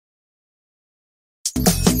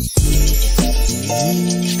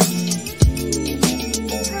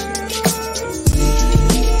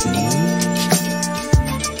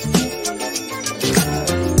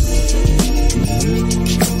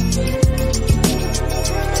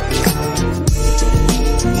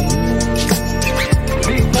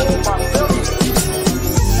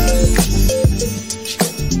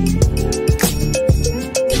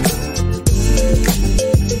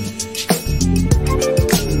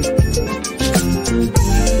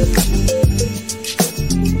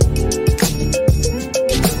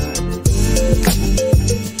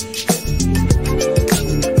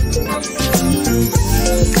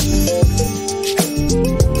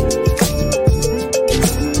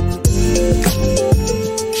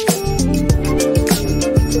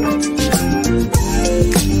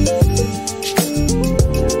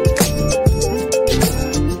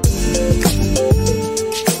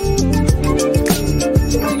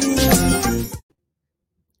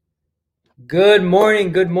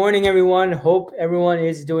Good morning, everyone. Hope everyone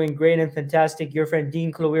is doing great and fantastic. Your friend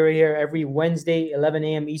Dean Clovera here every Wednesday, 11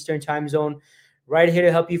 a.m. Eastern Time Zone, right here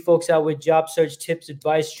to help you folks out with job search tips,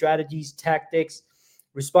 advice, strategies, tactics,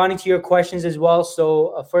 responding to your questions as well.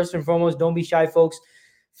 So first and foremost, don't be shy, folks.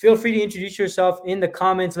 Feel free to introduce yourself in the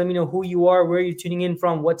comments. Let me know who you are, where you're tuning in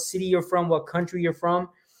from, what city you're from, what country you're from,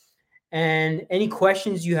 and any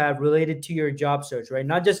questions you have related to your job search, right?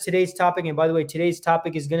 Not just today's topic. And by the way, today's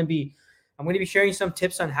topic is going to be I'm going to be sharing some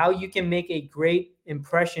tips on how you can make a great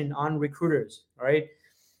impression on recruiters. All right.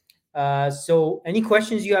 So any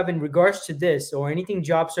questions you have in regards to this or anything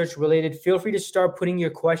job search related, feel free to start putting your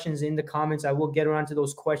questions in the comments. I will get around to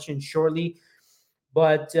those questions shortly.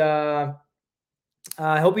 But I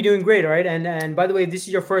hope you're doing great. All right. And by the way, if this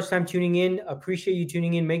is your first time tuning in, appreciate you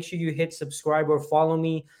tuning in. Make sure you hit subscribe or follow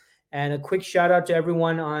me. And a quick shout out to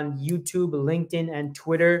everyone on YouTube, LinkedIn, and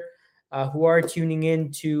Twitter. Who are tuning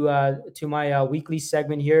in to my weekly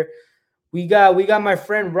segment here. We got my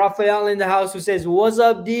friend Rafael in the house who says, "What's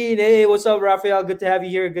up, Dean? Hey, what's up, Rafael? Good to have you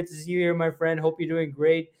here. Good to see you here, my friend. Hope you're doing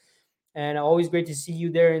great, and always great to see you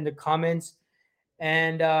there in the comments."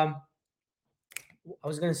 And I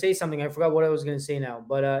was gonna say something. I forgot what I was gonna say now.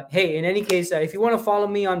 But hey, in any case, if you want to follow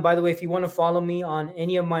me on, by the way, if you want to follow me on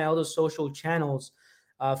any of my other social channels.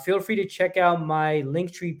 Feel free to check out my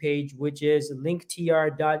Linktree page, which is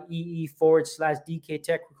linktr.ee/DK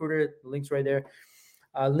Tech Recruiter. The link's right there.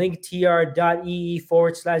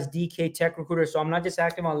 linktr.ee/DK Tech Recruiter. So I'm not just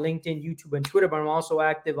active on LinkedIn, YouTube, and Twitter, but I'm also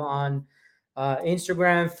active on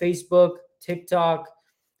Instagram, Facebook, TikTok.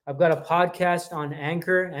 I've got a podcast on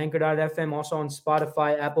Anchor.fm, also on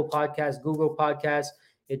Spotify, Apple Podcasts, Google Podcasts.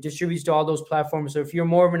 It distributes to all those platforms. So if you're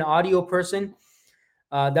more of an audio person,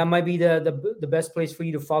 that might be the best place for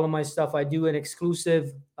you to follow my stuff. I do an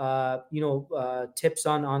exclusive, tips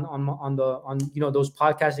on those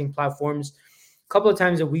podcasting platforms a couple of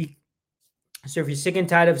times a week. So if you're sick and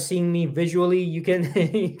tired of seeing me visually, you can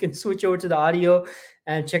you can switch over to the audio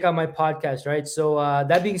and check out my podcast. Right. So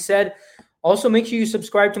that being said, also make sure you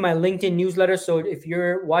subscribe to my LinkedIn newsletter. So if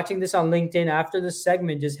you're watching this on LinkedIn after the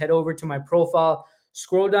segment, just head over to my profile.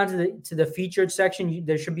 Scroll down to the featured section.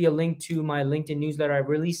 There should be a link to my LinkedIn newsletter. I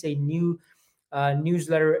release a new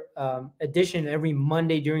newsletter edition every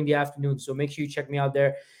Monday during the afternoon. So make sure you check me out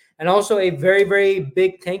there. And also a very, very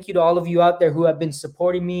big thank you to all of you out there who have been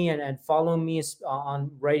supporting me and following me on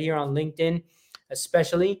right here on LinkedIn,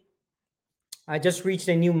 especially. I just reached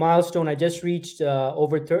a new milestone. I just reached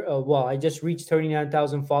I just reached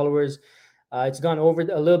 39,000 followers. It's gone over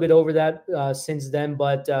a little bit over that since then,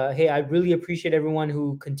 but hey, I really appreciate everyone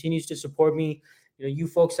who continues to support me. You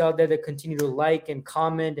folks out there that continue to like and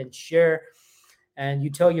comment and share, and you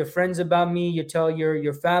tell your friends about me. You tell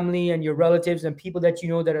your family and your relatives and people that you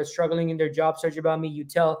know that are struggling in their job search about me. You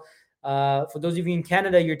tell, for those of you in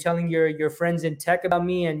Canada, you're telling your friends in tech about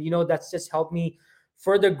me, and that's just helped me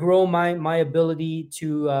further grow my ability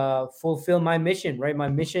to fulfill my mission, right? My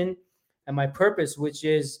mission and my purpose, which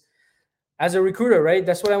is as a recruiter, right?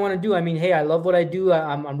 That's what I want to do. I mean, hey, I love what I do.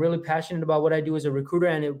 I'm really passionate about what I do as a recruiter,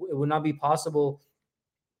 and it would not be possible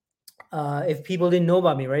if people didn't know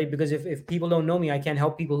about me, right? Because if people don't know me, I can't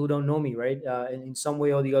help people who don't know me, right? In some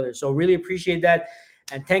way or the other. So really appreciate that.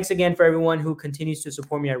 And thanks again for everyone who continues to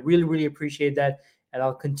support me. I really, really appreciate that. And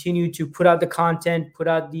I'll continue to put out the content, put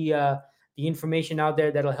out the information out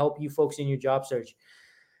there that'll help you folks in your job search.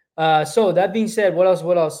 So that being said, what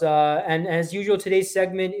else? And as usual, today's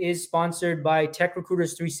segment is sponsored by Tech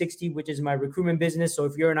Recruiters 360, which is my recruitment business. So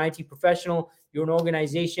if you're an IT professional, you're an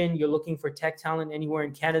organization, you're looking for tech talent anywhere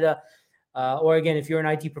in Canada, or again, if you're an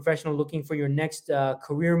IT professional looking for your next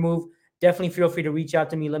career move, definitely feel free to reach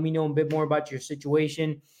out to me. Let me know a bit more about your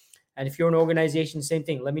situation. And if you're an organization, same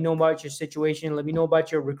thing. Let me know about your situation. Let me know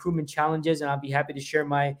about your recruitment challenges, and I'll be happy to share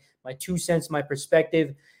my 2 cents, my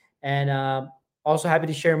perspective, and also happy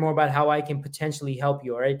to share more about how I can potentially help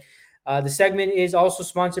you. All right. The segment is also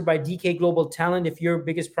sponsored by DK Global Talent. If your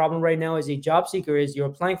biggest problem right now as a job seeker is you're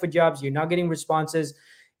applying for jobs, you're not getting responses,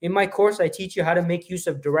 in my course, I teach you how to make use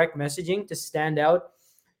of direct messaging to stand out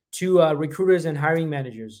to recruiters and hiring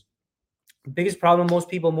managers. The biggest problem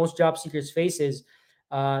most job seekers face is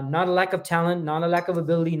not a lack of talent, not a lack of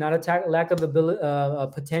ability, not a lack of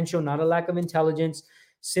potential, not a lack of intelligence.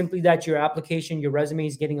 Simply that your application, your resume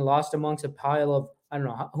is getting lost amongst a pile of, I don't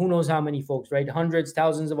know, who knows how many folks, right? Hundreds,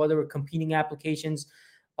 thousands of other competing applications,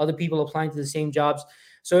 other people applying to the same jobs.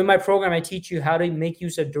 So in my program, I teach you how to make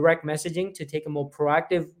use of direct messaging to take a more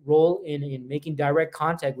proactive role in making direct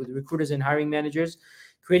contact with recruiters and hiring managers,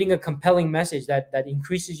 creating a compelling message that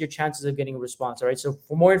increases your chances of getting a response. All right. So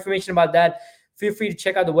for more information about that, feel free to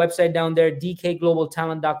check out the website down there,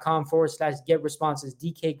 dkglobaltalent.com/get responses,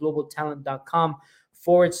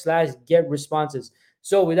 dkglobaltalent.com/get responses.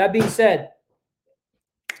 So with that being said,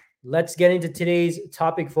 let's get into today's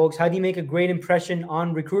topic, folks. How do you make a great impression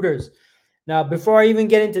on recruiters? Now, before I even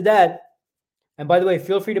get into that, and by the way,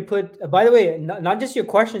 feel free to put, by the way, not just your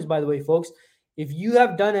questions, by the way, folks. If you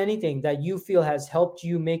have done anything that you feel has helped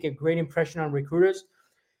you make a great impression on recruiters,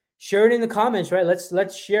 share it in the comments, right?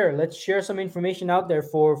 Let's share some information out there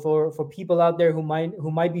for people out there who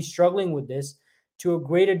might be struggling with this to a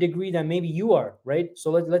greater degree than maybe you are, right? So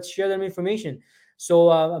let's share that information.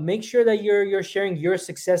 So make sure that you're sharing your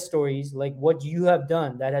success stories, like what you have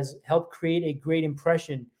done that has helped create a great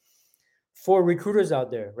impression for recruiters out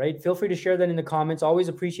there, right? Feel free to share that in the comments. Always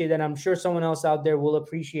appreciate that. I'm sure someone else out there will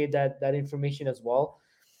appreciate that information as well.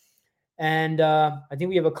 And I think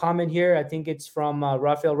we have a comment here. I think it's from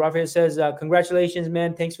Rafael. Rafael says, congratulations,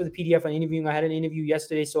 man. Thanks for the PDF on interviewing. I had an interview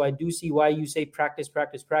yesterday, so I do see why you say practice,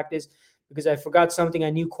 practice, practice, because I forgot something I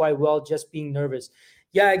knew quite well, just being nervous.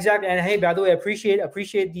 Yeah, exactly. And hey, by the way, I appreciate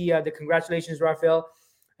the congratulations, Rafael.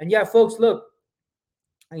 And yeah, folks, look,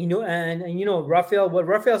 Rafael, what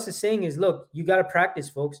Rafael is saying is, look, you got to practice,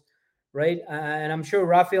 folks, right? And I'm sure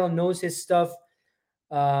Rafael knows his stuff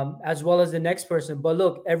as well as the next person. But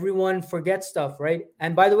look, everyone forgets stuff, right?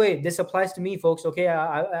 And by the way, this applies to me, folks. Okay,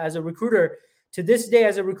 as a recruiter, to this day,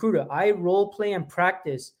 as a recruiter, I role play and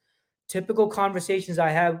practice typical conversations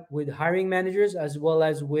I have with hiring managers as well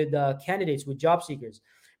as with candidates, with job seekers,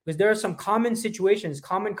 because there are some common situations,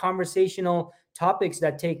 common conversational topics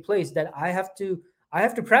that take place that I have to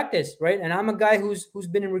practice, right? And I'm a guy who's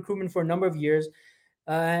been in recruitment for a number of years.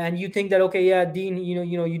 And you think that, okay, yeah, Dean,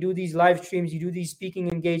 you do these live streams, you do these speaking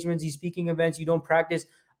engagements, these speaking events, you don't practice.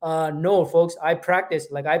 No, folks, I practice.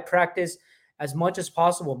 Like, I practice as much as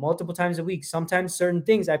possible, multiple times a week. Sometimes certain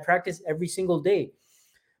things I practice every single day.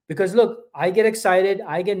 Because look, I get excited,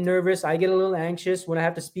 I get nervous, I get a little anxious when I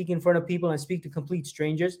have to speak in front of people and speak to complete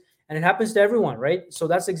strangers. And it happens to everyone, right? So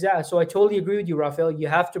that's exactly. So I totally agree with you, Rafael. You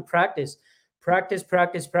have to practice, practice,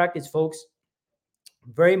 practice, practice, folks.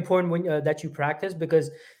 Very important that you practice,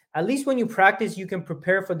 because at least when you practice, you can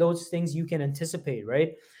prepare for those things you can anticipate,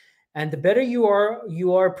 right? And the better you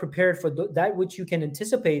are prepared for that which you can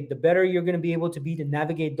anticipate, the better you're going to be able to be to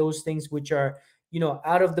navigate those things which are,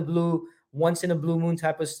 out of the blue, once in a blue moon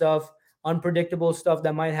type of stuff, unpredictable stuff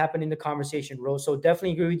that might happen in the conversation, Rose. So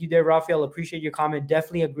definitely agree with you there, Rafael. Appreciate your comment.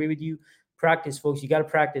 Definitely agree with you. Practice, folks. You got to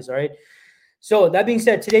practice. All right. So that being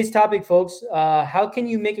said, today's topic, folks, how can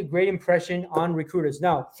you make a great impression on recruiters?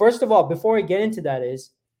 Now, first of all, before I get into that,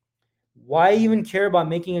 is why even care about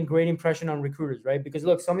making a great impression on recruiters, right? Because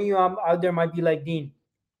look, some of you out there might be like, Dean,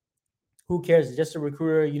 who cares? It's just a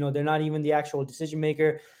recruiter. They're not even the actual decision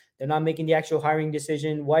maker. They're not making the actual hiring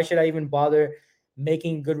decision. Why should I even bother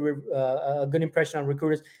making a good impression on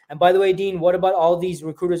recruiters? And by the way, Dean, what about all these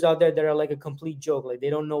recruiters out there that are like a complete joke? Like,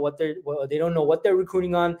 they don't know what they're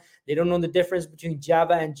recruiting on. They don't know the difference between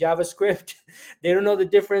Java and JavaScript. They don't know the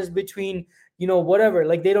difference between whatever.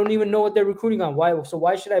 Like, they don't even know what they're recruiting on. Why? So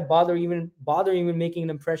why should I bother even making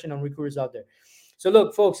an impression on recruiters out there? So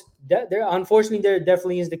look, folks, unfortunately there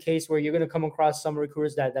definitely is the case where you're going to come across some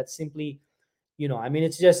recruiters that simply, I mean,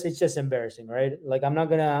 it's just embarrassing, right? Like, I'm not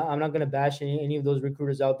gonna bash any of those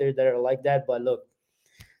recruiters out there that are like that, but look,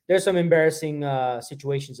 there's some embarrassing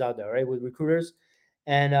situations out there, right, with recruiters,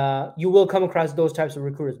 and you will come across those types of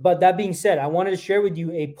recruiters. But that being said, I wanted to share with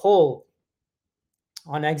you a poll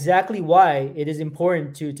on exactly why it is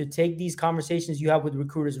important to take these conversations you have with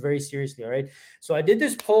recruiters very seriously. All right. So I did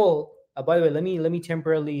this poll. By the way, let me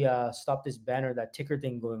temporarily stop this banner, that ticker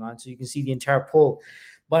thing going on, so you can see the entire poll.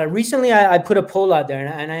 But recently I put a poll out there,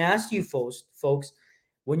 and I asked you folks,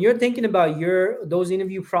 When you're thinking about those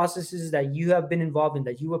interview processes that you have been involved in,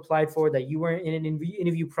 that you applied for, that you were in an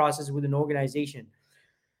interview process with an organization,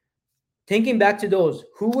 thinking back to those,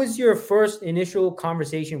 who was your first initial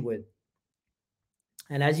conversation with?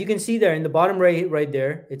 And as you can see there in the bottom right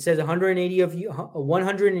there, it says 180 of you,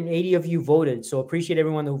 180 of you voted. So appreciate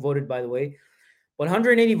everyone who voted, by the way.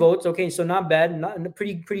 180 votes. Okay, so not bad, not a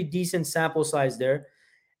pretty decent sample size there.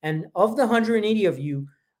 And of the 180 of you,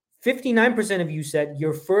 59% of you said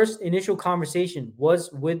your first initial conversation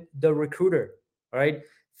was with the recruiter. All right,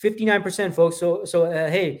 59%, folks. So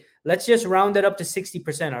hey, let's just round that up to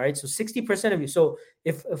 60%. All right, so 60% of you. So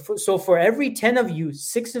if so, for every 10 of you,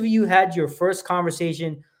 6 of you had your first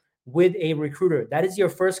conversation with a recruiter. That is your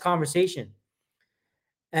first conversation.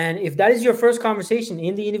 And if that is your first conversation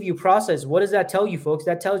in the interview process, what does that tell you, folks?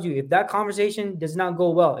 That tells you if that conversation does not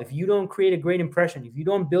go well, if you don't create a great impression, if you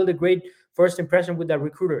don't build a great first impression with that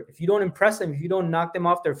recruiter, if you don't impress them, if you don't knock them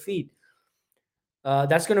off their feet,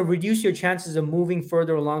 that's going to reduce your chances of moving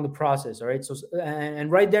further along the process. All right. So, and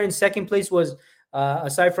right there in second place was,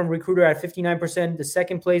 aside from recruiter at 59%, the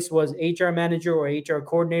second place was HR manager or HR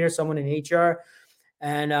coordinator, someone in HR.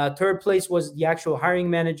 And third place was the actual hiring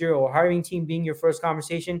manager or hiring team being your first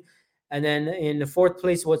conversation. And then in the fourth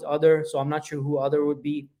place was other. So I'm not sure who other would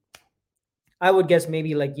be. I would guess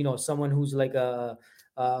maybe like, someone who's like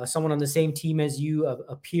someone on the same team as you,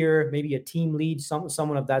 a peer, maybe a team lead,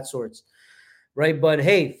 someone of that sorts. Right. But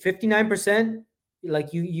hey, 59%,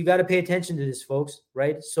 like you got to pay attention to this, folks.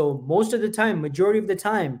 Right. So most of the time, majority of the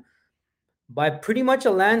time, by pretty much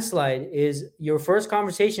a landslide, is your first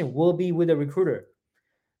conversation will be with a recruiter.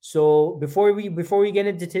 So before we get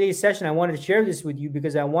into today's session, I wanted to share this with you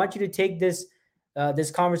because I want you to take these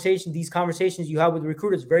conversations you have with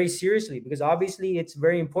recruiters very seriously, because obviously it's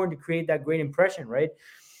very important to create that great impression, right?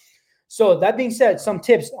 So that being said, some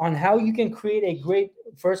tips on how you can create a great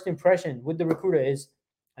first impression with the recruiter is,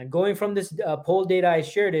 and going from this poll data I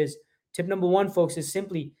shared, is tip number one, folks, is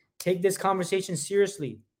simply take this conversation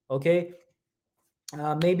seriously. Okay,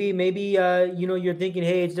 maybe you're thinking,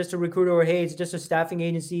 hey, it's just a recruiter, or hey, it's just a staffing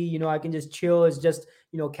agency, I can just chill, it's just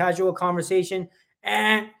casual conversation.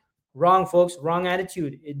 Wrong, folks. Wrong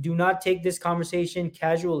attitude. Do not take this conversation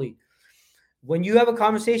casually. When you have a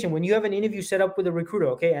conversation, when you have an interview set up with a recruiter,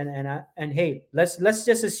 okay, and hey, let's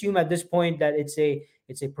just assume at this point that it's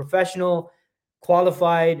a professional,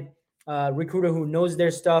 qualified recruiter who knows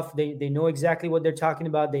their stuff. They know exactly what they're talking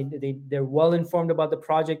about. They're well informed about the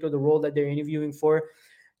project or the role that they're interviewing for.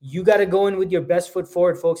 You got to go in with your best foot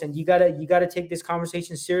forward, folks, and you gotta take this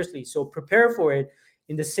conversation seriously. So prepare for it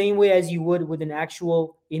in the same way as you would with an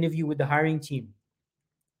actual interview with the hiring team.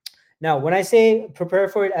 Now, when I say prepare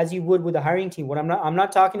for it as you would with the hiring team, what I'm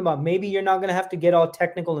not talking about, maybe you're not going to have to get all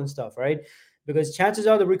technical and stuff, right? Because chances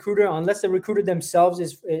are the recruiter, unless the recruiter themselves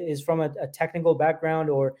is from a technical background,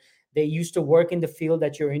 or they used to work in the field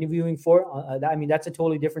that you're interviewing for, I mean, that's a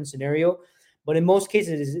totally different scenario. But in most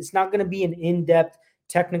cases, it's not going to be an in-depth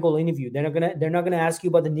technical interview. They're not gonna ask you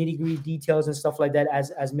about the nitty-gritty details and stuff like that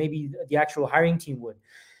as maybe the actual hiring team would.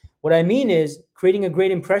 What I mean is creating a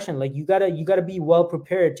great impression. Like you gotta be well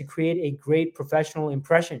prepared to create a great professional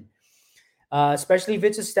impression, especially if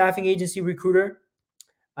it's a staffing agency recruiter.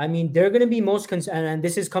 I mean, they're going to be most concerned, and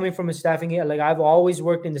this is coming from a staffing. Like I've always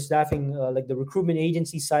worked in the staffing, like the recruitment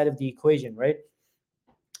agency side of the equation, right?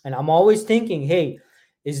 And I'm always thinking, hey,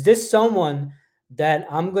 is this someone that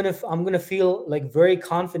I'm gonna feel like very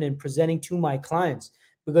confident presenting to my clients?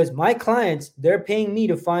 Because my clients, they're paying me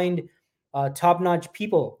to find top-notch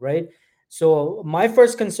people, right? So my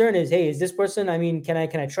first concern is, hey, is this person? I mean, can I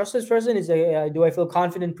trust this person? Do I feel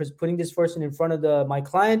confident putting this person in front of my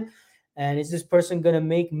client? And is this person going to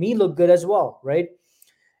make me look good as well, right?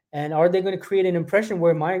 And are they going to create an impression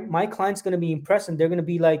where my client's going to be impressed, and they're going to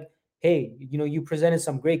be like, hey, you presented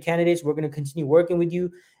some great candidates, we're going to continue working with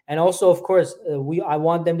you. And also, of course, I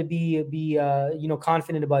want them to be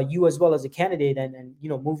confident about you as well as a candidate, and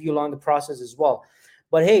move you along the process as well.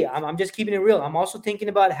 But hey, I'm just keeping it real. I'm also thinking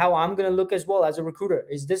about how I'm going to look as well as a recruiter.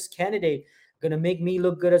 Is this candidate going to make me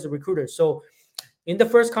look good as a recruiter? So in the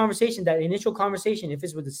first conversation, that initial conversation, if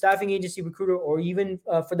it's with the staffing agency recruiter, or even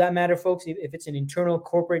for that matter, folks, if it's an internal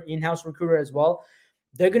corporate in-house recruiter as well,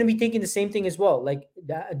 they're going to be thinking the same thing as well. Like,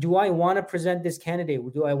 do I want to present this candidate?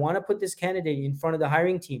 Do I want to put this candidate in front of the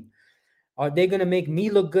hiring team? Are they going to make me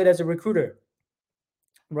look good as a recruiter?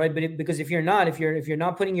 Right? But because if you're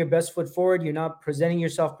not putting your best foot forward, you're not presenting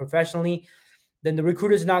yourself professionally, then the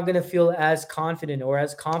recruiter is not going to feel as confident or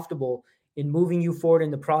as comfortable in moving you forward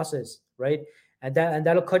in the process, right? And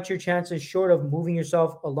that'll cut your chances short of moving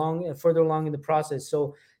yourself further along in the process.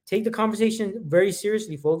 So Take the conversation very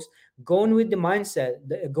seriously, folks. Go in with the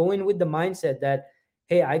mindset that,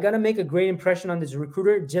 hey, I got to make a great impression on this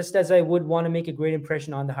recruiter just as I would want to make a great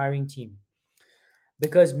impression on the hiring team.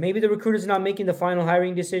 Because maybe the recruiter's not making the final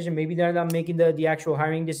hiring decision, maybe they're not making the actual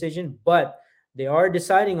hiring decision, but they are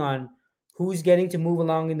deciding on who's getting to move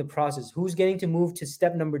along in the process, who's getting to move to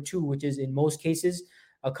step number 2, which is in most cases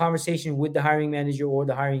a conversation with the hiring manager or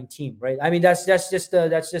the hiring team, right? I mean, that's just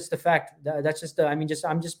the fact. That's just the, I mean, just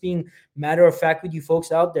I'm just being matter of fact with you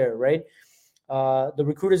folks out there, right? The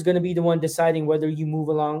recruiter is going to be the one deciding whether you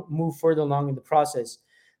move further along in the process.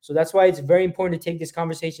 So that's why it's very important to take this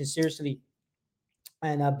conversation seriously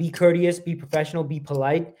and be courteous, be professional, be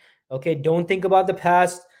polite. Okay, don't think about the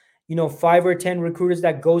past. 5 or 10 recruiters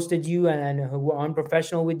that ghosted you and who were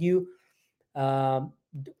unprofessional with you. Um,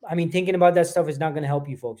 I mean, thinking about that stuff is not going to help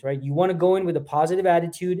you, folks. Right? You want to go in with a positive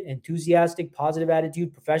attitude, enthusiastic, positive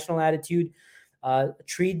attitude, professional attitude.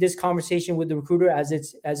 Treat this conversation with the recruiter as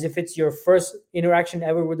if it's your first interaction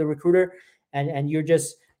ever with the recruiter, and you're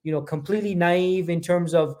just completely naive in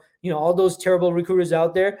terms of all those terrible recruiters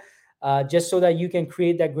out there, just so that you can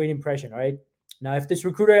create that great impression. All right. Now, if this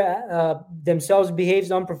recruiter themselves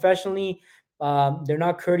behaves unprofessionally, they're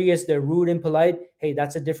not courteous, they're rude and polite, hey,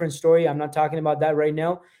 that's a different story. I'm not talking about that right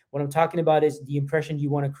now. What I'm talking about is the impression you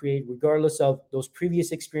want to create, regardless of those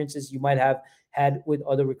previous experiences you might have had with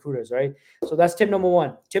other recruiters, right? So that's tip number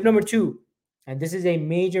 1. Tip number 2, and this is a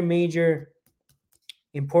major, major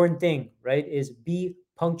important thing, right? Is be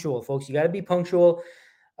punctual, folks. You got to be punctual.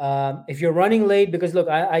 If you're running late, because look,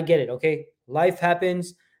 I get it. Okay, life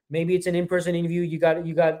happens. Maybe it's an in-person interview. You got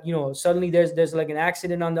suddenly there's like an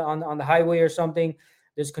accident on the highway or something.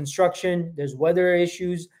 There's construction. There's weather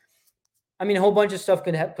issues. I mean, a whole bunch of stuff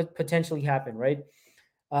can potentially happen, right?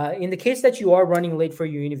 In the case that you are running late for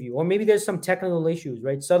your interview, or maybe there's some technical issues,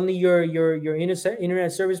 right? Suddenly your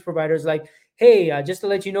internet service provider is like, hey, just to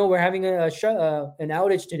let you know, we're having an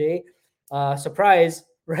outage today. Surprise,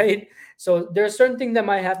 right? So there are certain things that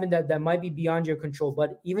might happen that might be beyond your control.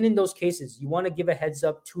 But even in those cases, you want to give a heads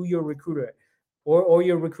up to your recruiter or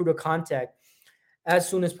your recruiter contact as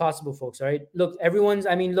soon as possible, folks. All right. Look,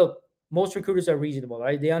 most recruiters are reasonable,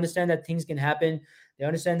 right? They understand that things can happen. They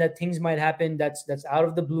understand that things might happen that's out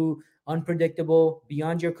of the blue, unpredictable,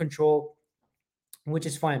 beyond your control, which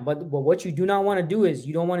is fine. But what you do not want to do is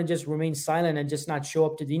you don't want to just remain silent and just not show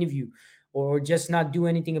up to the interview, or just not do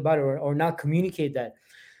anything about it, or not communicate that.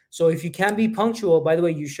 So if you can be punctual, by the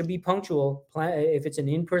way, you should be punctual. If it's an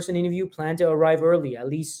in-person interview, plan to arrive early, at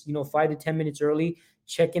least 5 to 10 minutes early.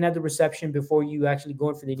 Check in at the reception before you actually go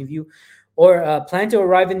in for the interview, or plan to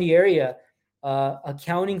arrive in the area,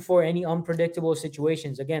 accounting for any unpredictable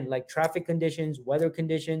situations. Again, like traffic conditions, weather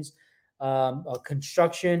conditions,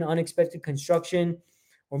 construction, unexpected construction,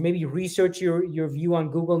 or maybe research your view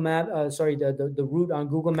on Google Map. The route on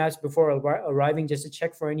Google Maps before arriving, just to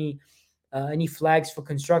check for any flags for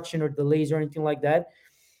construction or delays or anything like that.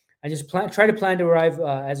 I just try to plan to arrive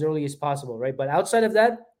as early as possible, right? But outside of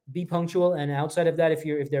that, be punctual. And outside of that,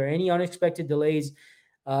 if there are any unexpected delays,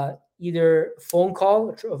 either phone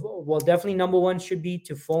call. Well, definitely number 1 should be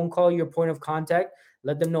to phone call your point of contact.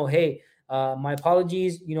 Let them know, hey, my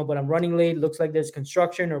apologies, but I'm running late. Looks like there's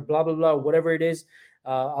construction or blah blah blah, whatever it is.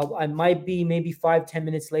 I might be maybe 5-10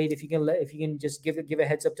 minutes late. If you can just give a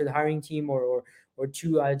heads up to the hiring team, or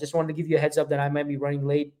 2, I just wanted to give you a heads up that I might be running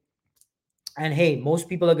late. And hey, most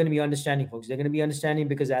people are going to be understanding, folks. They're going to be understanding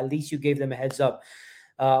because at least you gave them a heads up.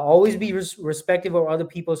 Always be respectful of other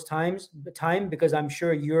people's time, because I'm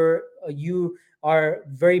sure you are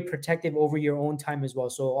very protective over your own time as well.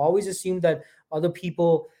 So always assume that other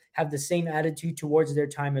people have the same attitude towards their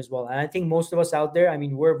time as well. And I think most of us out there, I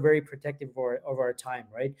mean, we're very protective of our time,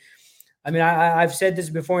 right? I mean, I've said this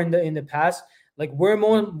before in the past. Like we're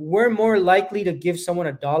more likely to give someone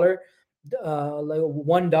 $1, like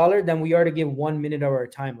 $1, than we are to give 1 minute of our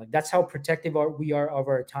time. Like that's how protective we are of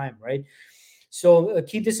our time, right? So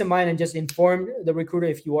keep this in mind and just inform the recruiter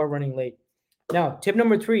if you are running late. Now, tip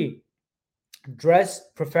number 3: dress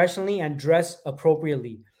professionally and dress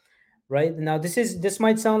appropriately. Right now, this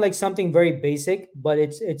might sound like something very basic, but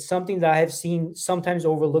it's something that I have seen sometimes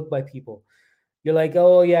overlooked by people. You're like,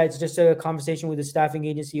 oh yeah, it's just a conversation with a staffing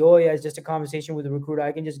agency. Oh yeah, it's just a conversation with a recruiter.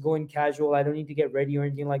 I can just go in casual. I don't need to get ready or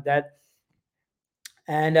anything like that.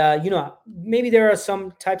 And maybe there are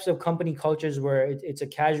some types of company cultures where it's a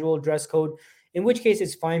casual dress code, in which case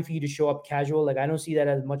it's fine for you to show up casual. Like I don't see that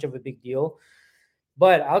as much of a big deal.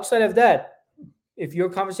 But outside of that, if your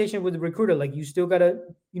conversation with the recruiter, like you still gotta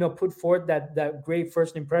put forth that great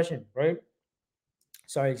first impression, right?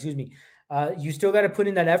 Sorry, excuse me. You still got to put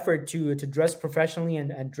in that effort to dress professionally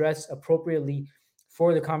and dress appropriately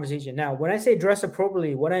for the conversation. Now, when I say dress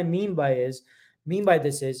appropriately, what I mean by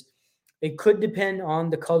this is it could depend on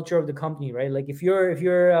the culture of the company, right? Like if your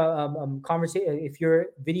conversation, if your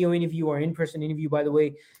video interview or in-person interview, by the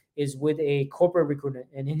way, is with a corporate recruiter,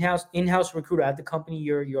 an in-house recruiter at the company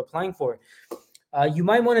you're applying for, you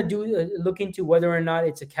might want to look into whether or not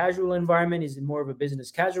it's a casual environment. Is it more of a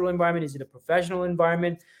business casual environment? Is it a professional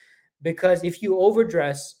environment? Because if you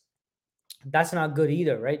overdress, that's not good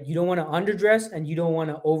either, right? You don't want to underdress and you don't want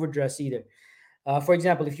to overdress either. For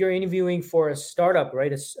example, if you're interviewing for a startup,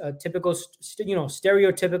 right, a typical,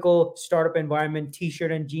 stereotypical startup environment,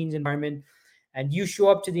 t-shirt and jeans environment, and you show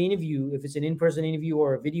up to the interview, if it's an in-person interview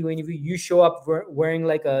or a video interview, you show up wearing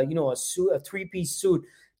like a suit, a three-piece suit,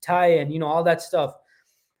 tie, and all that stuff.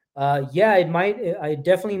 Yeah, it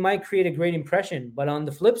definitely might create a great impression. But on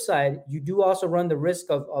the flip side, you do also run the risk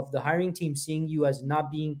of the hiring team seeing you as not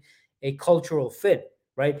being a cultural fit,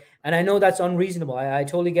 right? And I know that's unreasonable. I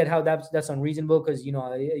totally get how that's unreasonable, because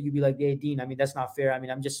you'd be like, hey, Dean, I mean, that's not fair. I mean,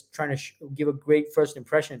 I'm just trying to give a great first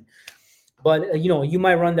impression. But you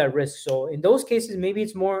might run that risk. So in those cases, maybe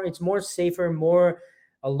it's more safer, more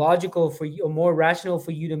logical for you, or more rational for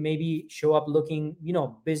you to maybe show up looking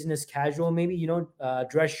business casual, maybe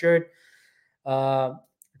dress shirt, uh,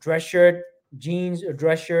 dress shirt, jeans, or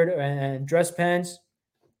dress shirt and dress pants,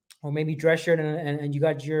 or maybe dress shirt and you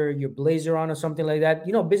got your blazer on or something like that.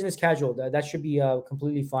 Business casual, that should be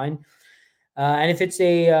completely fine. And if it's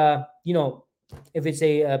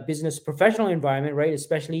a business professional environment, right,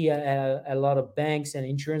 especially at a lot of banks and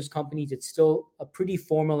insurance companies, it's still a pretty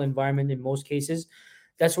formal environment in most cases.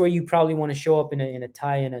 That's where you probably want to show up in a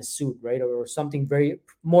tie and a suit, right, or something very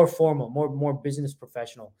more formal, more business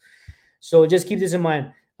professional. So just keep this in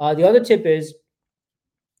mind. The other tip is,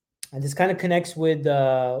 and this kind of connects with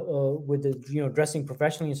the dressing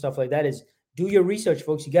professionally and stuff like that, is do your research,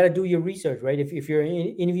 folks. You got to do your research, right? If you're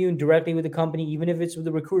interviewing directly with the company, even if it's with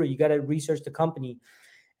the recruiter, you got to research the company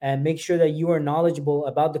and make sure that you are knowledgeable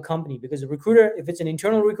about the company. Because the recruiter, if it's an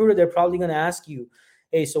internal recruiter, they're probably going to ask you,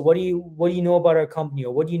 hey, so what do you know about our company,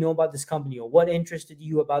 or what do you know about this company, or what interested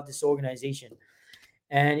you about this organization?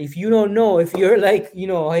 And if you don't know, if you're like,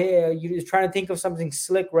 hey, you're trying to think of something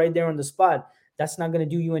slick right there on the spot, that's not going to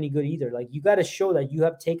do you any good either. Like, you got to show that you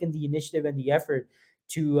have taken the initiative and the effort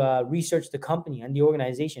to research the company and the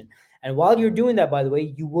organization. And while you're doing that, by the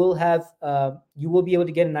way, you will be able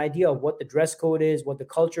to get an idea of what the dress code is, what the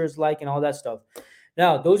culture is like, and all that stuff.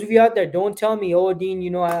 Now, those of you out there, don't tell me, oh, Dean,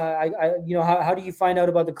 how do you find out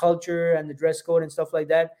about the culture and the dress code and stuff like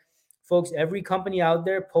that? Folks, every company out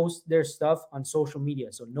there posts their stuff on social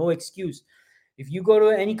media, so no excuse. If you go to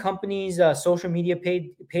any company's social media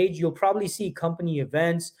page, you'll probably see company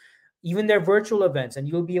events, even their virtual events, and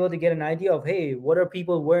you'll be able to get an idea of, hey, what are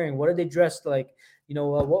people wearing? What are they dressed like?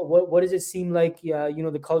 What does it seem like?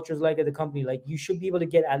 The culture is like at the company. Like, you should be able to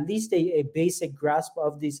get at least a basic grasp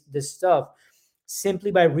of this stuff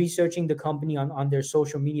simply by researching the company on their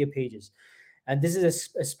social media pages. And this is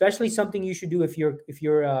especially something you should do if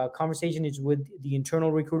your conversation is with the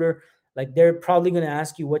internal recruiter. Like, they're probably going to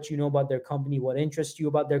ask you what you know about their company, what interests you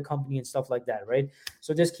about their company, and stuff like that, right?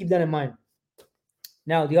 So just keep that in mind.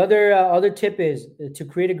 Now, the other tip is to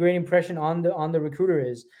create a great impression on the recruiter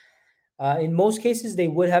is, in most cases, they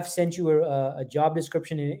would have sent you a job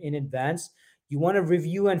description in advance. You want to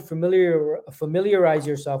review and familiarize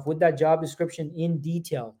yourself with that job description in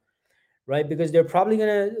detail, right? Because they're probably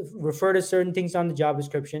going to refer to certain things on the job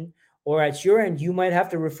description, or at your end, you might have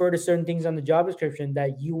to refer to certain things on the job description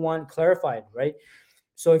that you want clarified, right?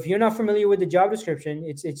 So if you're not familiar with the job description,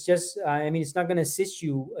 it's just, it's not going to assist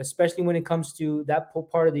you, especially when it comes to that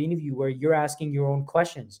part of the interview where you're asking your own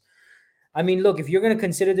questions. I mean, look, if you're going to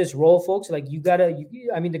consider this role, folks, like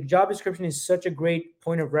the job description is such a great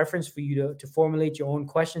point of reference for you to formulate your own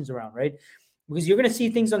questions around, right? Because you're going to see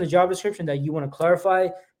things on the job description that you want to clarify.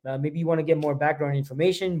 Maybe you want to get more background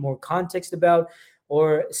information, more context about,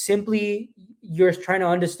 or simply you're trying to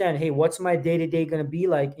understand, hey, what's my day-to-day going to be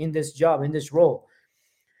like in this job, in this role,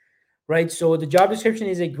 right? So the job description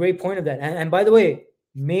is a great point of that. And by the way,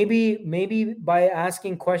 maybe by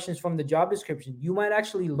asking questions from the job description, you might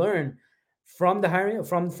actually learn from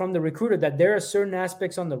the recruiter that there are certain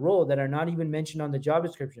aspects on the role that are not even mentioned on the job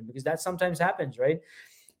description, because that sometimes happens, right?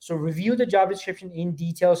 So review the job description in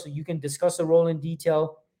detail so you can discuss the role in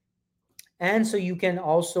detail. And so you can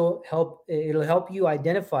also it'll help you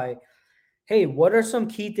identify, hey, what are some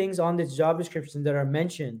key things on this job description that are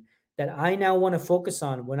mentioned that I now want to focus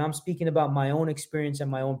on when I'm speaking about my own experience and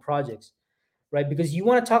my own projects, right? Because you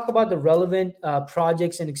want to talk about the relevant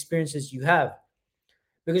projects and experiences you have.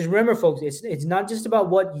 Because remember, folks, it's not just about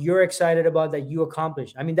what you're excited about that you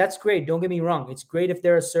accomplish. I mean, that's great. Don't get me wrong. It's great if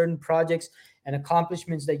there are certain projects and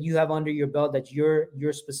accomplishments that you have under your belt that you're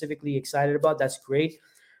specifically excited about. That's great.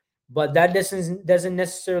 But that doesn't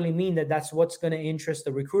necessarily mean that that's what's going to interest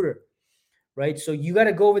the recruiter, right? So you got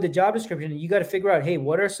to go over the job description and you got to figure out, hey,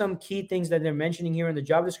 what are some key things that they're mentioning here in the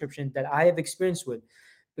job description that I have experience with?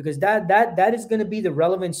 Because that is going to be the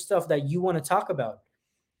relevant stuff that you want to talk about.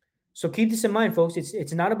 So keep this in mind, folks.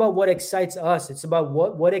 It's not about what excites us. It's about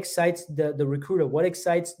what excites the recruiter, what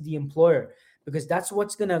excites the employer, because that's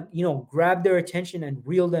what's gonna grab their attention and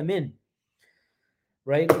reel them in,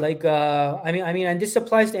 right? Like I mean, and this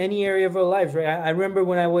applies to any area of our lives, right? I remember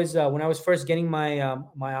when I was first getting my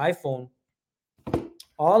iPhone.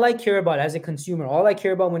 All I care about as a consumer, all I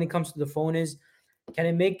care about when it comes to the phone is can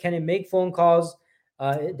it make phone calls?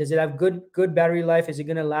 Does it have good battery life? Is it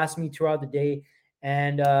gonna last me throughout the day?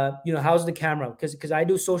 And how's the camera? Because I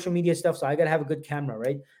do social media stuff, so I gotta have a good camera,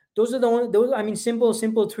 right? Those are the only those. I mean, simple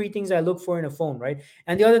three things I look for in a phone, right?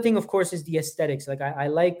 And the other thing, of course, is the aesthetics. Like I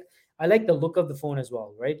like the look of the phone as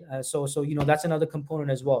well, right? So that's another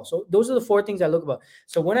component as well. So those are the four things I look about.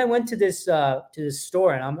 So when I went to this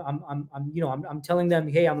store and I'm telling them,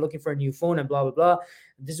 hey, I'm looking for a new phone and blah blah blah.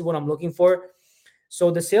 This is what I'm looking for. So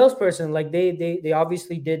the salesperson, like they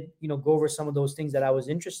obviously did go over some of those things that I was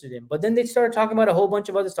interested in, but then they started talking about a whole bunch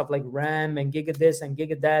of other stuff like RAM and gig of this and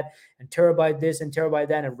gig of that and terabyte this and terabyte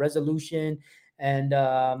that and resolution and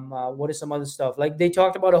what is some other stuff. Like they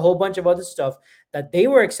talked about a whole bunch of other stuff that they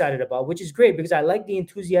were excited about, which is great because I like the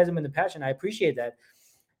enthusiasm and the passion. I appreciate that,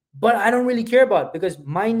 but I don't really care about it because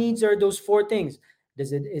my needs are those four things.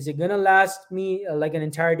 Is it gonna last me like an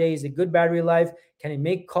entire day? Is it good battery life? Can it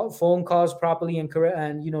make phone calls properly and correct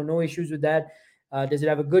and no issues with that? Does it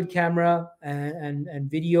have a good camera and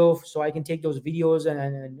video so I can take those videos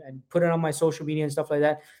and put it on my social media and stuff like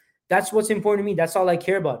that? That's what's important to me. That's all I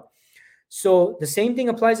care about. So the same thing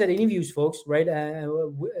applies at interviews, folks, right?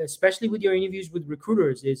 Especially with your interviews with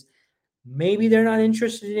recruiters, is maybe they're not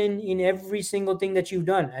interested in every single thing that you've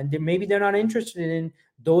done, and maybe they're not interested in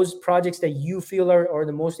those projects that you feel are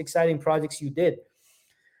the most exciting projects you did.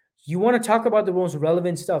 You want to talk about the most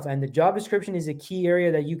relevant stuff, and the job description is a key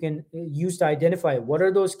area that you can use to identify what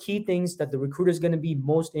are those key things that the recruiter is going to be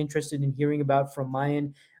most interested in hearing about from my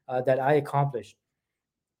end, that I accomplished.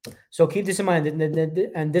 So keep this in mind,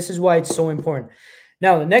 and this is why it's so important.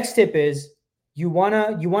 Now, the next tip is you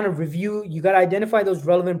wanna review. You got to identify those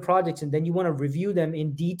relevant projects, and then you want to review them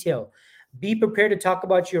in detail. Be prepared to talk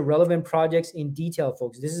about your relevant projects in detail,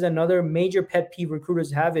 folks. This is another major pet peeve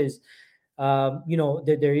recruiters have is,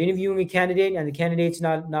 they're interviewing a candidate and the candidate's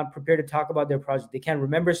not prepared to talk about their project. They can't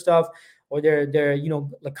remember stuff, or they're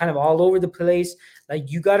like kind of all over the place. Like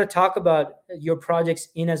you got to talk about your projects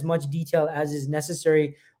in as much detail as is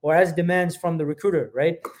necessary or as demands from the recruiter,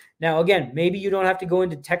 right? Now, again, maybe you don't have to go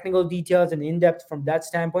into technical details and in depth from that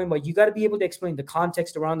standpoint, but you got to be able to explain the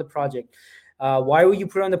context around the project. Why were you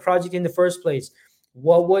put on the project in the first place?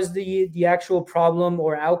 What was the actual problem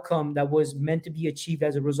or outcome that was meant to be achieved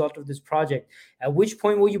as a result of this project? At which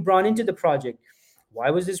point were you brought into the project? Why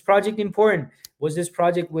was this project important? Was this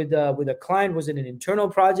project with a client? Was it an internal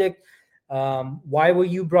project? Why were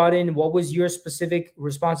you brought in? What was your specific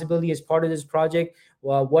responsibility as part of this project?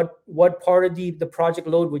 What part of the project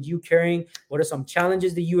load were you carrying? What are some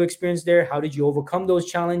challenges that you experienced there? How did you overcome those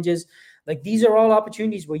challenges? Like these are all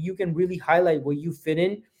opportunities where you can really highlight where you fit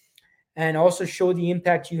in and also show the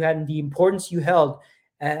impact you had and the importance you held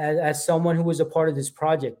as someone who was a part of this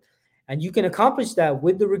project. And you can accomplish that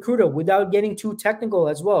with the recruiter without getting too technical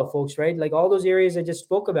as well, folks, right? Like all those areas I just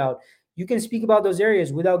spoke about, you can speak about those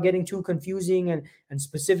areas without getting too confusing and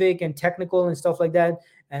specific and technical and stuff like that,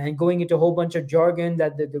 and going into a whole bunch of jargon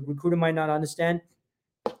that the recruiter might not understand.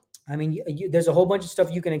 I mean, there's a whole bunch of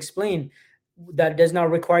stuff you can explain that does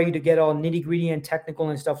not require you to get all nitty gritty and technical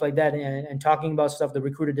and stuff like that, and talking about stuff the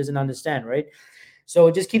recruiter doesn't understand, right?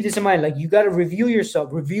 So just keep this in mind. Like you got to review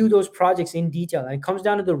yourself, review those projects in detail, and it comes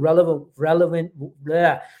down to the relevant.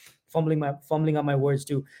 Blah, fumbling on my words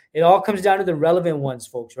too. It all comes down to the relevant ones,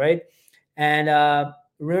 folks, right? And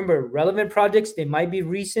remember, relevant projects, they might be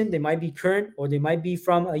recent, they might be current, or they might be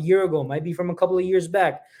from a year ago, might be from a couple of years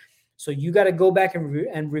back. So you got to go back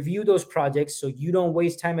and review those projects so you don't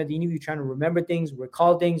waste time at the interview trying to remember things,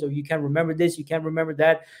 recall things, or you can't remember this, you can't remember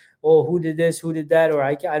that. Oh, who did this? Who did that? Or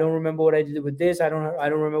I don't remember what I did with this. I don't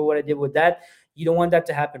remember what I did with that. You don't want that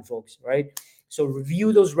to happen, folks, right? So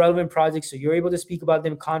review those relevant projects so you're able to speak about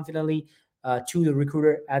them confidently to the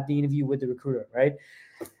recruiter at the interview with the recruiter, right?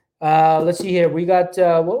 Let's see here. We got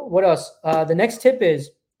what else? The next tip is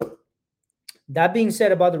That being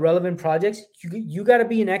said, about the relevant projects, you got to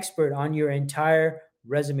be an expert on your entire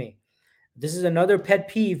resume. This is another pet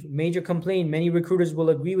peeve, major complaint. Many recruiters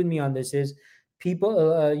will agree with me on this. Is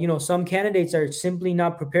people, some candidates are simply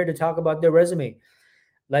not prepared to talk about their resume.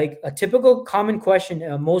 Like a typical common question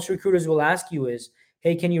most recruiters will ask you is,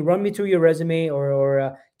 "Hey, can you run me through your resume,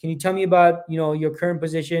 or can you tell me about your current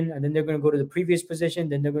position?" And then they're going to go to the previous position.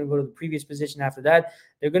 Then they're going to go to the previous position after that.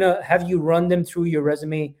 They're going to have you run them through your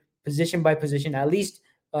resume position by position, at least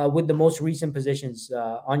with the most recent positions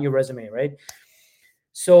on your resume, right?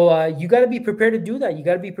 So you got to be prepared to do that. You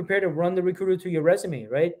got to be prepared to run the recruiter through your resume,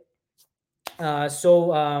 right? I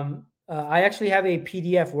actually have a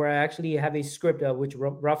PDF where I actually have a script, which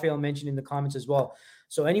Rafael mentioned in the comments as well.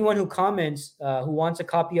 So anyone who comments, who wants a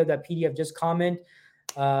copy of that PDF, just comment,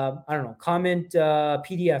 I don't know, comment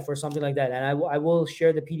PDF or something like that. And I will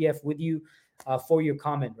share the PDF with you for your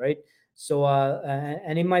comment, right? So,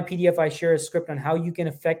 and in my PDF, I share a script on how you can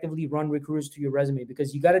effectively run recruiters to your resume,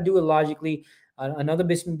 because you got to do it logically. Another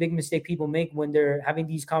big mistake people make when they're having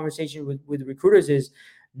these conversations with recruiters is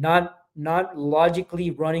not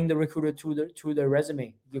logically running the recruiter through their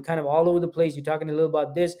resume. You're kind of all over the place. You're talking a little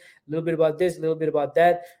about this, a little bit about this, a little bit about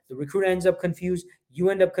that. The recruiter ends up confused. You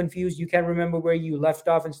end up confused. You can't remember where you left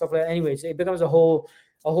off and stuff like that. Anyways, it becomes a whole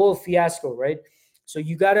fiasco, right? So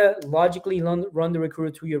you gotta logically run the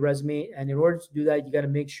recruiter through your resume, and in order to do that, you gotta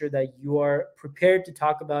make sure that you are prepared to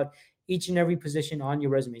talk about each and every position on your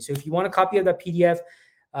resume. So if you want a copy of that PDF,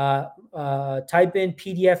 type in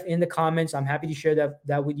PDF in the comments. I'm happy to share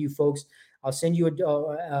that with you folks. I'll send you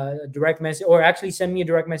a direct message, or actually send me a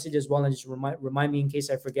direct message as well, and just remind me in case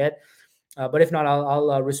I forget. But if not,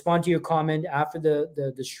 I'll respond to your comment after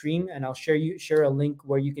the stream, and I'll share a link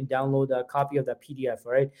where you can download a copy of that PDF.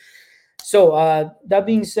 All right. So that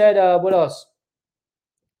being said, what else?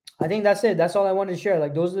 I think that's it. That's all I wanted to share.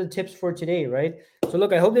 Like, those are the tips for today, right? So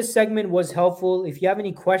look, I hope this segment was helpful. If you have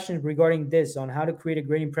any questions regarding this, on how to create a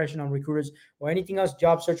great impression on recruiters or anything else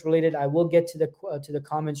job search related, I will get to the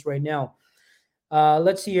comments right now.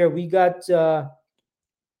 Let's see here. We got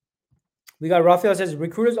Rafael says,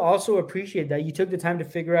 recruiters also appreciate that you took the time to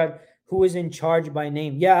figure out who is in charge by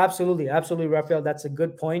name. Yeah, absolutely, Rafael. That's a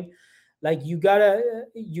good point. Like, you gotta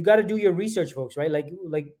do your research, folks, right?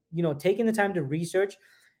 Like taking the time to research.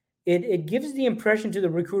 It gives the impression to the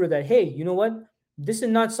recruiter that, hey, you know what? This is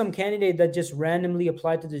not some candidate that just randomly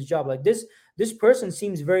applied to this job. Like, this person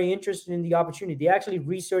seems very interested in the opportunity. They actually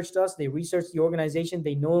researched us. They researched the organization.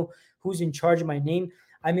 They know who's in charge of my name.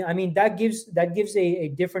 I mean that gives a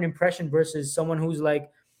different impression versus someone who's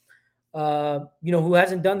like, who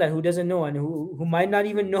hasn't done that, who doesn't know, and who might not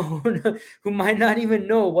even know who might not even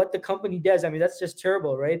know what the company does. I mean, that's just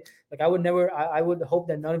terrible, right? Like, I would hope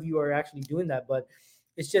that none of you are actually doing that, but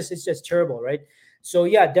it's just terrible, right? So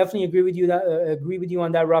yeah, definitely agree with you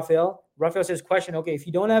on that, Rafael. Rafael says, question, okay, if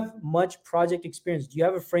you don't have much project experience, do you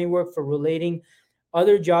have a framework for relating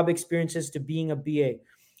other job experiences to being a BA?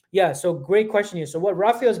 Yeah, so great question here. So what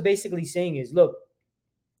Rafael is basically saying is, look,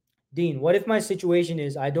 Dean, what if my situation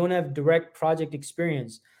is I don't have direct project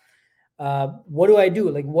experience? What do I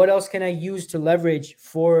do? Like, what else can I use to leverage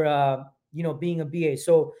for being a BA?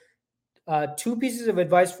 So two pieces of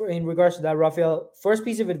advice in regards to that, Rafael. First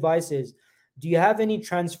piece of advice is, do you have any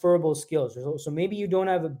transferable skills? So maybe you don't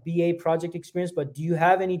have a BA project experience, but do you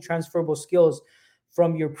have any transferable skills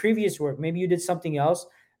from your previous work? Maybe you did something else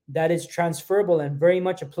that is transferable and very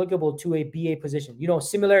much applicable to a BA position.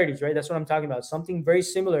 Similarities, right? That's what I'm talking about. Something very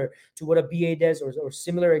similar to what a BA does, or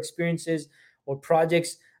similar experiences or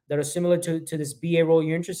projects that are similar to this BA role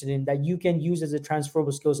you're interested in, that you can use as a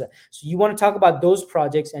transferable skill set. So you want to talk about those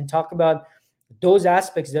projects and talk about those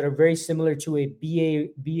aspects that are very similar to a BA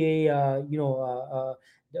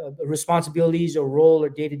responsibilities or role or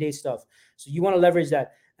day-to-day stuff. So you want to leverage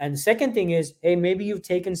that. And the second thing is, hey, maybe you've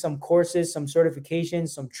taken some courses, some certifications,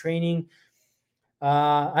 some training.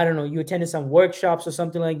 I don't know, you attended some workshops or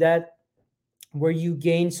something like that, where you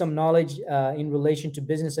gain some knowledge in relation to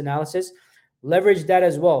business analysis. Leverage that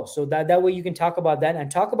as well. So that way you can talk about that and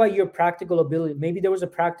talk about your practical ability. Maybe there was a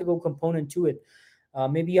practical component to it.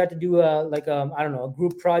 Maybe you had to do a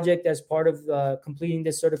group project as part of completing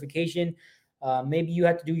this certification. Maybe you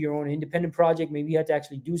had to do your own independent project. Maybe you had to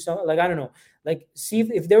actually do something, like, I don't know, like, see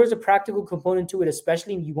if there was a practical component to it,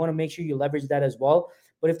 especially you want to make sure you leverage that as well.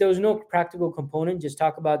 But if there was no practical component, just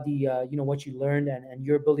talk about the, what you learned and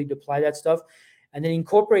your ability to apply that stuff, and then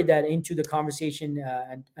incorporate that into the conversation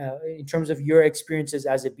in terms of your experiences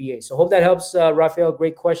as a BA. So hope that helps, Rafael.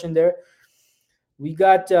 Great question there. We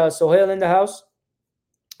got Sohail in the house.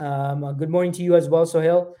 Good morning to you as well,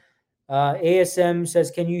 Sohail. ASM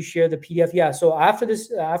says, can you share the PDF? Yeah. So after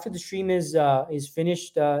this, after the stream is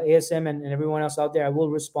finished, ASM and everyone else out there, I will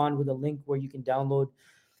respond with a link where you can download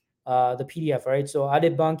the PDF. All right. So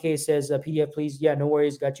Adit Banke says, PDF, please. Yeah, no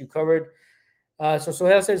worries. Got you covered. So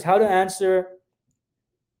Sohail says, how to answer.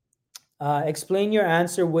 Explain your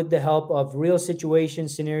answer with the help of real situation,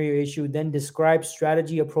 scenario, issue, then describe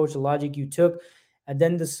strategy, approach, logic you took, and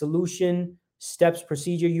then the solution, steps,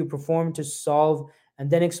 procedure you performed to solve, and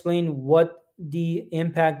then explain what the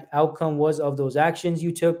impact outcome was of those actions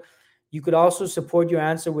you took. You could also support your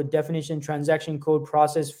answer with definition, transaction code,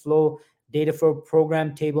 process, flow, data for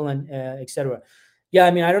program, table, and etc. Yeah,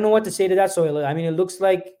 I mean, I don't know what to say to that. So, I mean, it looks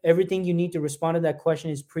like everything you need to respond to that question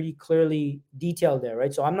is pretty clearly detailed there,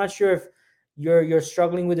 right? So, I'm not sure if you're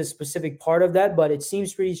struggling with a specific part of that, but it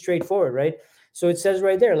seems pretty straightforward, right? So it says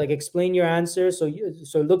right there, like explain your answer. So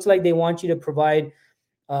it looks like they want you to provide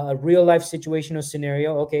a real life situational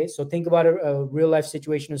scenario. Okay, so think about a real life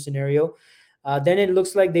situational scenario. Then it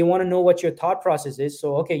looks like they want to know what your thought process is.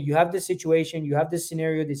 So okay, you have this situation, you have this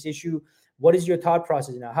scenario, this issue. What is your thought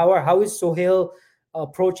process now? How is Sohail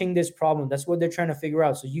approaching this problem? That's what they're trying to figure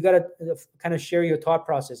out. So you got to kind of share your thought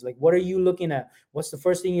process. Like, what are you looking at? What's the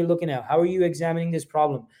first thing you're looking at? How are you examining this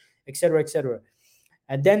problem, et cetera, et cetera.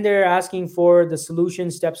 And then they're asking for the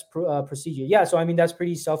solution steps procedure. Yeah, so I mean that's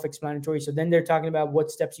pretty self-explanatory. So then they're talking about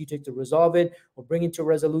what steps you took to resolve it or bring it to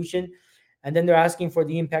resolution, and then they're asking for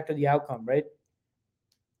the impact of the outcome, right?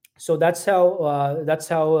 So that's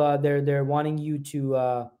how they're wanting you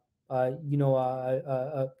to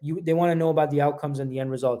they want to know about the outcomes and the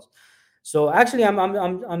end results. So actually,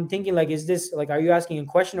 I'm thinking like, is this like, are you asking a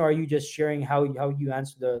question or are you just sharing how you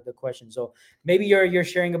answer the question? So maybe you're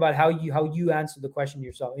sharing about how you answer the question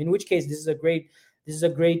yourself. In which case, this is a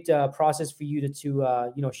great process for you to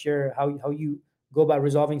share how you go about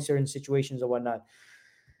resolving certain situations or whatnot.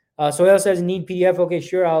 Sohail says need PDF. Okay,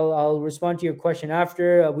 sure. I'll respond to your question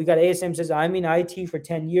after. We got ASM says I'm in IT for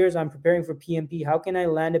 10 years. I'm preparing for PMP. How can I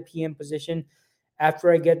land a PM position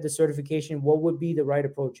after I get the certification? What would be the right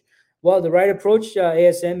approach? Well, the right approach,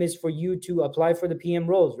 ASM, is for you to apply for the PM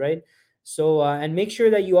roles, right? So and make sure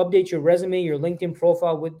that you update your resume, your LinkedIn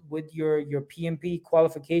profile with your PMP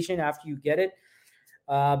qualification after you get it.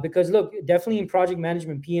 Because look, definitely in project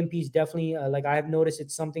management, PMP is definitely like I have noticed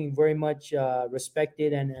it's something very much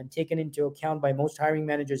respected and taken into account by most hiring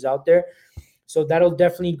managers out there. So that'll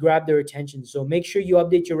definitely grab their attention. So make sure you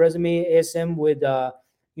update your resume, ASM, with your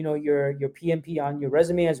PMP on your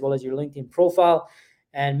resume as well as your LinkedIn profile,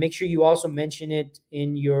 and make sure you also mention it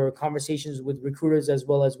in your conversations with recruiters as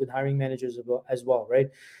well as with hiring managers as well, right?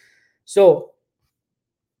 So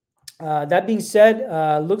that being said,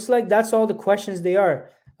 looks like that's all the questions they are.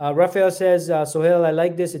 Raphael says, Sohail, I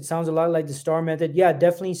like this. It sounds a lot like the STAR method. Yeah,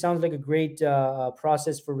 definitely sounds like a great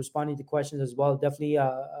process for responding to questions as well. Definitely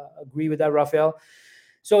agree with that, Raphael.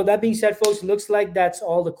 So that being said, folks, looks like that's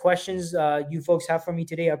all the questions you folks have for me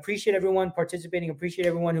today. I appreciate everyone participating. Appreciate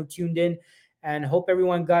everyone who tuned in, and hope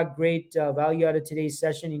everyone got great value out of today's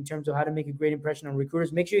session in terms of how to make a great impression on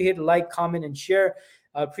recruiters. Make sure you hit like, comment, and share.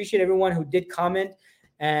 Appreciate everyone who did comment.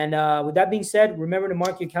 And with that being said, remember to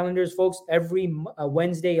mark your calendars, folks. Every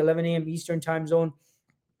Wednesday, 11 a.m. Eastern time zone,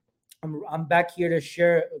 I'm back here to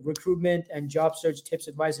share recruitment and job search tips,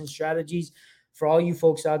 advice, and strategies for all you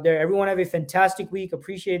folks out there. Everyone have a fantastic week.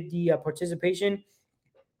 Appreciate the participation.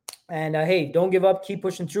 And hey, don't give up. Keep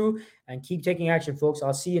pushing through and keep taking action, folks.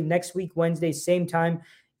 I'll see you next week, Wednesday, same time,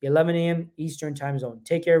 11 a.m. Eastern time zone.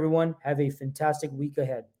 Take care, everyone. Have a fantastic week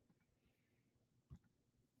ahead.